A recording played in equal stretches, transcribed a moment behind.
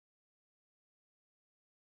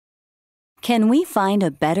Can we find a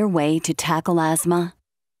better way to tackle asthma?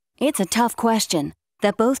 It's a tough question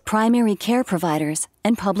that both primary care providers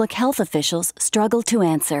and public health officials struggle to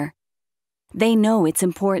answer. They know its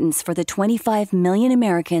importance for the 25 million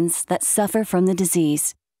Americans that suffer from the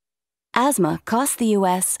disease. Asthma costs the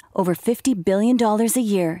U.S. over $50 billion a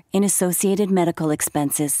year in associated medical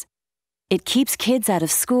expenses. It keeps kids out of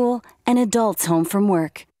school and adults home from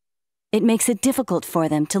work. It makes it difficult for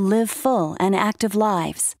them to live full and active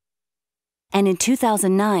lives. And in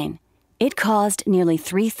 2009, it caused nearly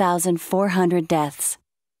 3,400 deaths.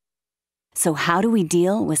 So how do we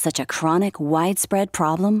deal with such a chronic, widespread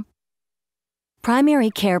problem? Primary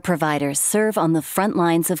care providers serve on the front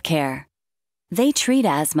lines of care. They treat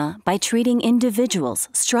asthma by treating individuals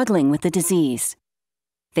struggling with the disease.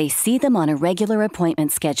 They see them on a regular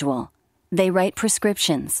appointment schedule. They write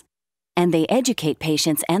prescriptions. And they educate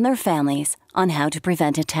patients and their families on how to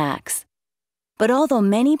prevent attacks. But although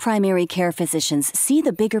many primary care physicians see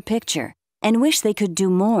the bigger picture and wish they could do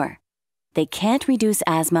more, they can't reduce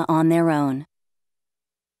asthma on their own.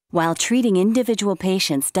 While treating individual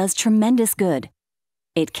patients does tremendous good,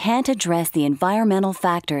 it can't address the environmental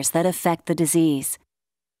factors that affect the disease.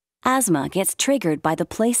 Asthma gets triggered by the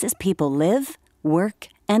places people live, work,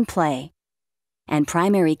 and play. And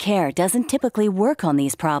primary care doesn't typically work on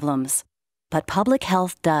these problems, but public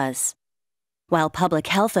health does. While public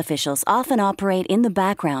health officials often operate in the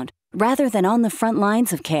background rather than on the front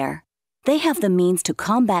lines of care, they have the means to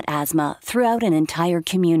combat asthma throughout an entire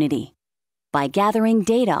community. By gathering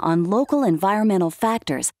data on local environmental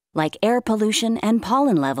factors like air pollution and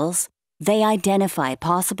pollen levels, they identify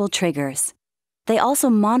possible triggers. They also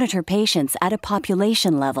monitor patients at a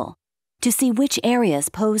population level to see which areas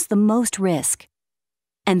pose the most risk.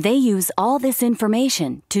 And they use all this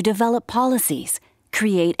information to develop policies,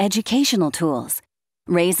 create educational tools,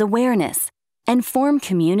 raise awareness, and form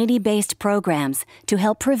community-based programs to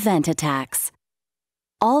help prevent attacks.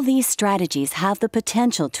 All these strategies have the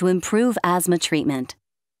potential to improve asthma treatment.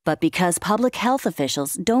 But because public health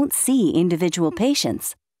officials don't see individual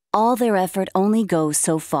patients, all their effort only goes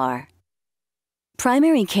so far.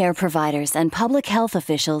 Primary care providers and public health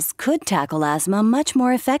officials could tackle asthma much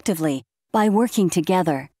more effectively by working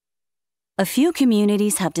together. A few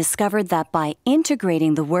communities have discovered that by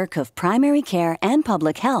integrating the work of primary care and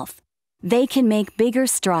public health, they can make bigger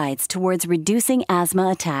strides towards reducing asthma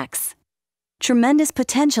attacks. Tremendous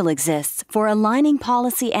potential exists for aligning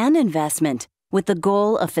policy and investment with the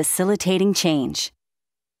goal of facilitating change.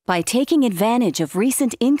 By taking advantage of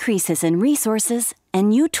recent increases in resources and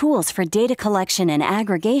new tools for data collection and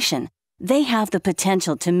aggregation, they have the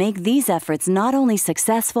potential to make these efforts not only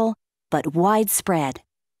successful, but widespread.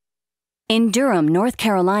 In Durham, North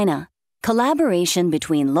Carolina, collaboration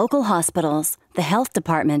between local hospitals, the health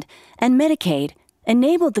department, and Medicaid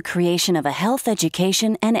enabled the creation of a health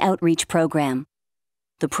education and outreach program.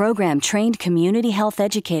 The program trained community health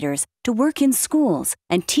educators to work in schools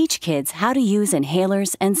and teach kids how to use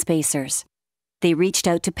inhalers and spacers. They reached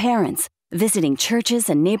out to parents, visiting churches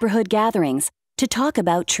and neighborhood gatherings to talk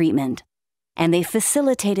about treatment. And they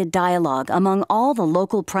facilitated dialogue among all the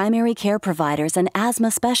local primary care providers and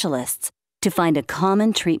asthma specialists to find a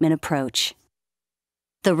common treatment approach.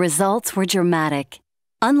 The results were dramatic.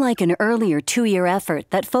 Unlike an earlier 2-year effort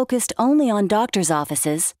that focused only on doctors'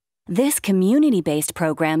 offices, this community-based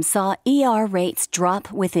program saw ER rates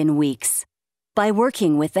drop within weeks. By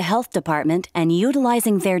working with the health department and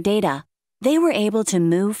utilizing their data, they were able to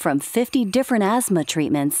move from 50 different asthma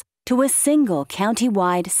treatments to a single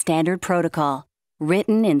county-wide standard protocol,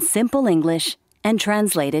 written in simple English and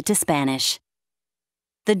translated to Spanish.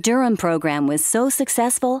 The Durham program was so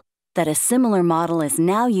successful that a similar model is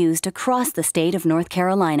now used across the state of North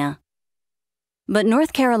Carolina. But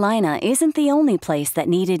North Carolina isn't the only place that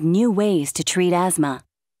needed new ways to treat asthma.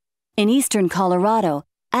 In eastern Colorado,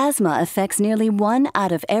 asthma affects nearly 1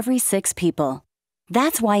 out of every 6 people.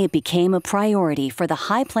 That's why it became a priority for the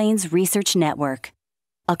High Plains Research Network,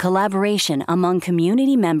 a collaboration among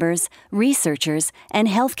community members, researchers, and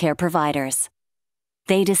healthcare providers.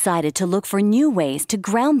 They decided to look for new ways to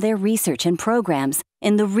ground their research and programs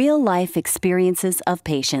in the real-life experiences of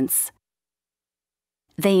patients.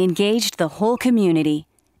 They engaged the whole community,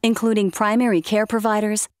 including primary care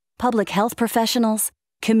providers, public health professionals,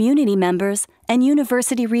 community members, and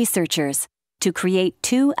university researchers, to create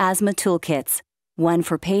 2 asthma toolkits, one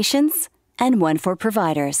for patients and one for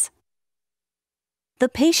providers. The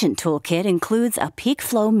patient toolkit includes a peak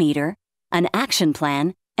flow meter, an action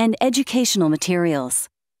plan, and educational materials.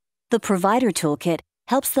 The provider toolkit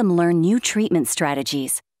helps them learn new treatment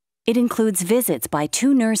strategies. It includes visits by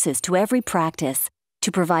 2 nurses to every practice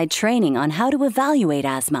to provide training on how to evaluate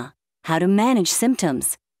asthma, how to manage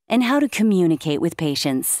symptoms, and how to communicate with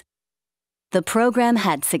patients. The program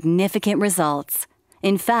had significant results.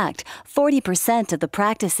 In fact, 40% of the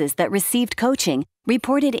practices that received coaching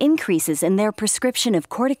reported increases in their prescription of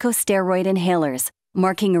corticosteroid inhalers,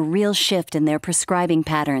 marking a real shift in their prescribing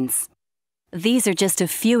patterns. These are just a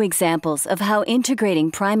few examples of how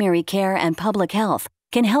integrating primary care and public health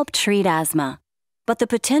can help treat asthma. But the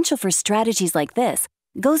potential for strategies like this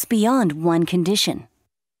goes beyond one condition.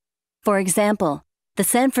 For example, the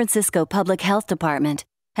San Francisco Public Health Department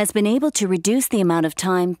has been able to reduce the amount of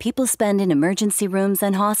time people spend in emergency rooms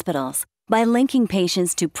and hospitals by linking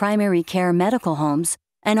patients to primary care medical homes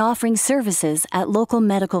and offering services at local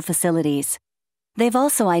medical facilities. They've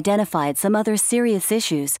also identified some other serious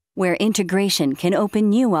issues where integration can open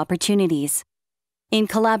new opportunities. In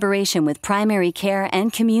collaboration with primary care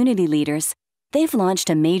and community leaders, they've launched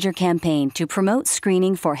a major campaign to promote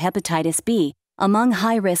screening for hepatitis B among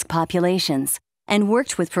high-risk populations and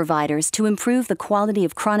worked with providers to improve the quality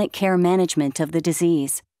of chronic care management of the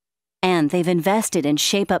disease. And they've invested in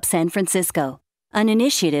Shape Up San Francisco, an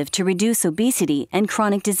initiative to reduce obesity and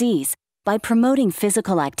chronic disease by promoting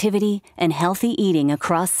physical activity and healthy eating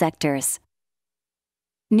across sectors.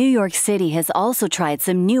 New York City has also tried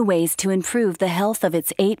some new ways to improve the health of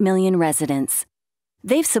its 8 million residents.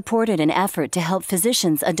 They've supported an effort to help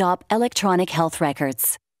physicians adopt electronic health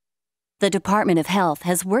records. The Department of Health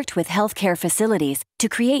has worked with healthcare facilities to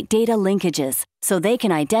create data linkages so they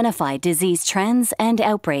can identify disease trends and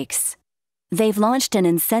outbreaks. They've launched an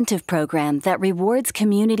incentive program that rewards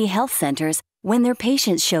community health centers when their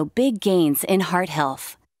patients show big gains in heart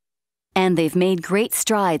health. And they've made great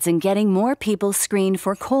strides in getting more people screened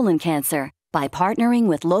for colon cancer by partnering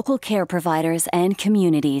with local care providers and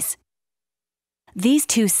communities. These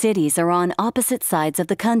two cities are on opposite sides of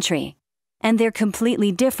the country, and they're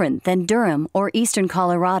completely different than Durham or Eastern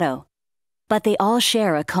Colorado. But they all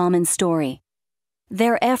share a common story.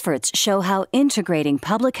 Their efforts show how integrating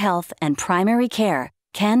public health and primary care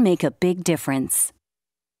can make a big difference.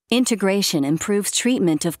 Integration improves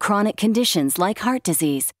treatment of chronic conditions like heart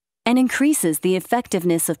disease and increases the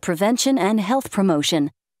effectiveness of prevention and health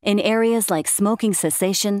promotion in areas like smoking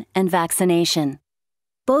cessation and vaccination.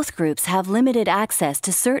 Both groups have limited access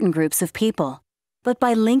to certain groups of people, but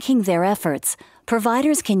by linking their efforts,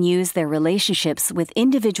 providers can use their relationships with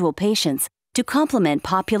individual patients to complement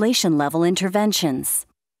population-level interventions.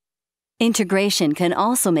 Integration can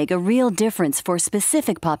also make a real difference for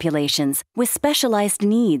specific populations with specialized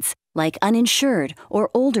needs, like uninsured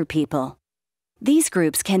or older people. These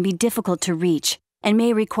groups can be difficult to reach and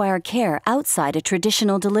may require care outside a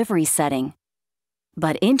traditional delivery setting.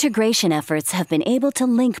 But integration efforts have been able to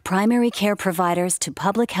link primary care providers to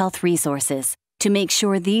public health resources to make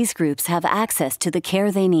sure these groups have access to the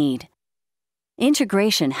care they need.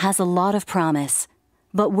 Integration has a lot of promise,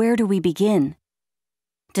 but where do we begin?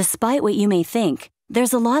 Despite what you may think,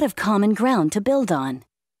 there's a lot of common ground to build on.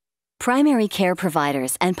 Primary care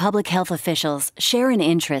providers and public health officials share an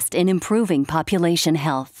interest in improving population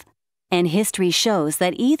health, and history shows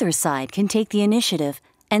that either side can take the initiative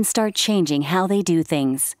and start changing how they do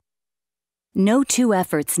things. No two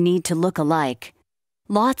efforts need to look alike.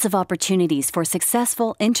 Lots of opportunities for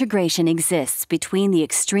successful integration exists between the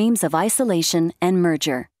extremes of isolation and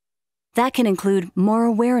merger. That can include more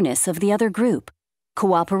awareness of the other group,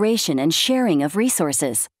 cooperation and sharing of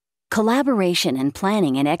resources, collaboration and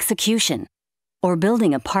planning and execution, or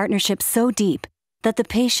building a partnership so deep that the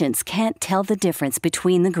patients can't tell the difference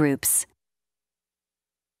between the groups.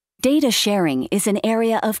 Data sharing is an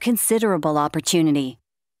area of considerable opportunity.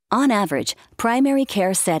 On average, primary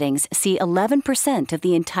care settings see 11% of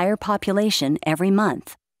the entire population every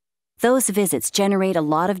month. Those visits generate a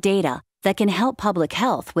lot of data that can help public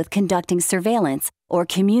health with conducting surveillance or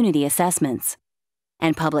community assessments.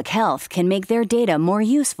 And public health can make their data more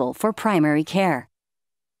useful for primary care.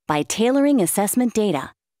 By tailoring assessment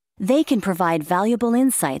data, they can provide valuable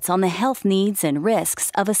insights on the health needs and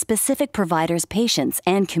risks of a specific provider's patients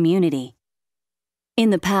and community. In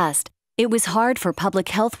the past, it was hard for public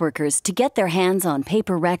health workers to get their hands on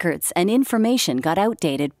paper records, and information got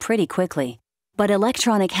outdated pretty quickly. But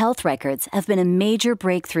electronic health records have been a major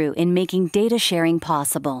breakthrough in making data sharing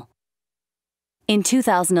possible. In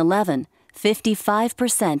 2011,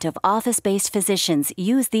 55% of office-based physicians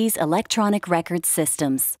use these electronic record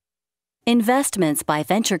systems. Investments by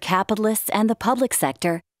venture capitalists and the public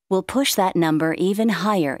sector will push that number even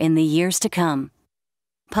higher in the years to come.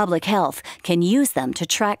 Public health can use them to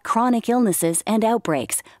track chronic illnesses and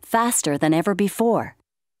outbreaks faster than ever before.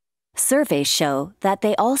 Surveys show that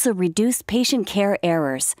they also reduce patient care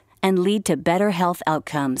errors and lead to better health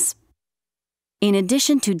outcomes. In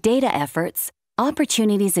addition to data efforts,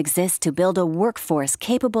 opportunities exist to build a workforce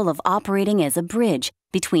capable of operating as a bridge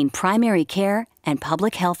between primary care and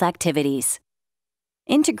public health activities.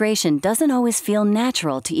 Integration doesn't always feel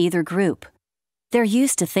natural to either group. They're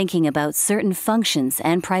used to thinking about certain functions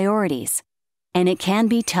and priorities, and it can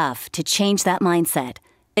be tough to change that mindset,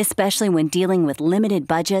 especially when dealing with limited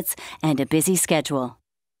budgets and a busy schedule.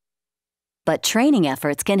 But training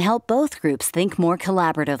efforts can help both groups think more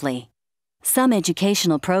collaboratively. Some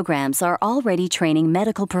educational programs are already training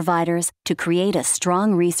medical providers to create a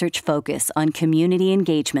strong research focus on community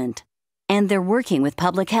engagement, and they're working with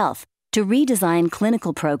public health to redesign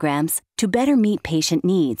clinical programs to better meet patient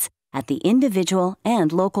needs at the individual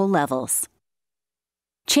and local levels.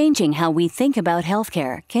 Changing how we think about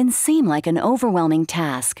healthcare can seem like an overwhelming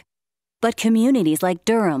task, but communities like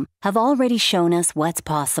Durham have already shown us what's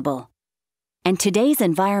possible. And today's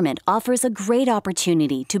environment offers a great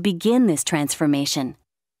opportunity to begin this transformation.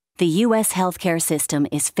 The U.S. healthcare system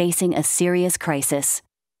is facing a serious crisis.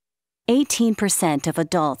 18% of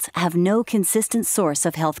adults have no consistent source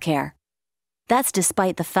of healthcare. That's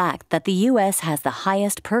despite the fact that the U.S. has the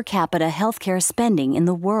highest per capita healthcare spending in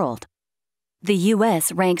the world. The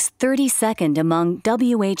U.S. ranks 32nd among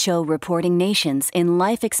WHO reporting nations in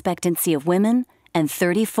life expectancy of women and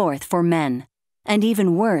 34th for men. And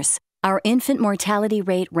even worse, our infant mortality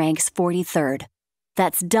rate ranks 43rd.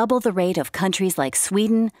 That's double the rate of countries like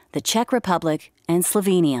Sweden, the Czech Republic, and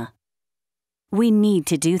Slovenia. We need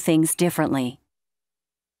to do things differently.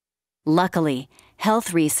 Luckily,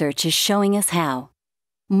 health research is showing us how.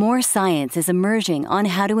 More science is emerging on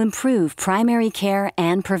how to improve primary care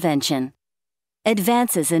and prevention.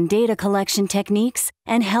 Advances in data collection techniques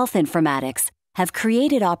and health informatics have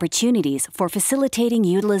created opportunities for facilitating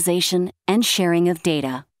utilization and sharing of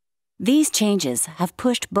data. These changes have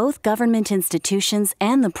pushed both government institutions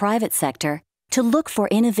and the private sector to look for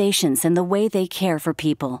innovations in the way they care for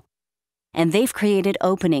people. And they've created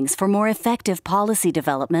openings for more effective policy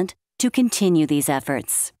development to continue these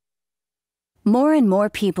efforts. More and more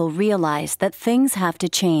people realize that things have to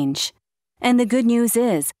change. And the good news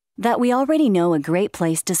is that we already know a great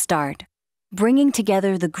place to start, bringing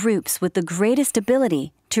together the groups with the greatest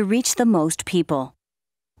ability to reach the most people.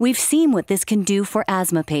 We've seen what this can do for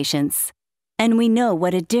asthma patients, and we know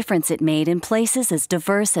what a difference it made in places as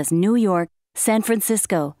diverse as New York, San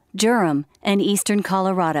Francisco, Durham, and Eastern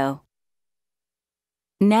Colorado.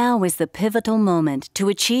 Now is the pivotal moment to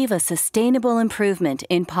achieve a sustainable improvement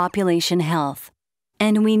in population health.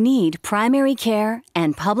 And we need primary care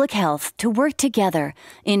and public health to work together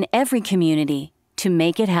in every community to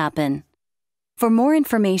make it happen. For more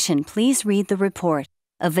information, please read the report,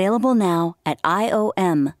 available now at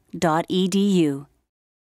iom.edu.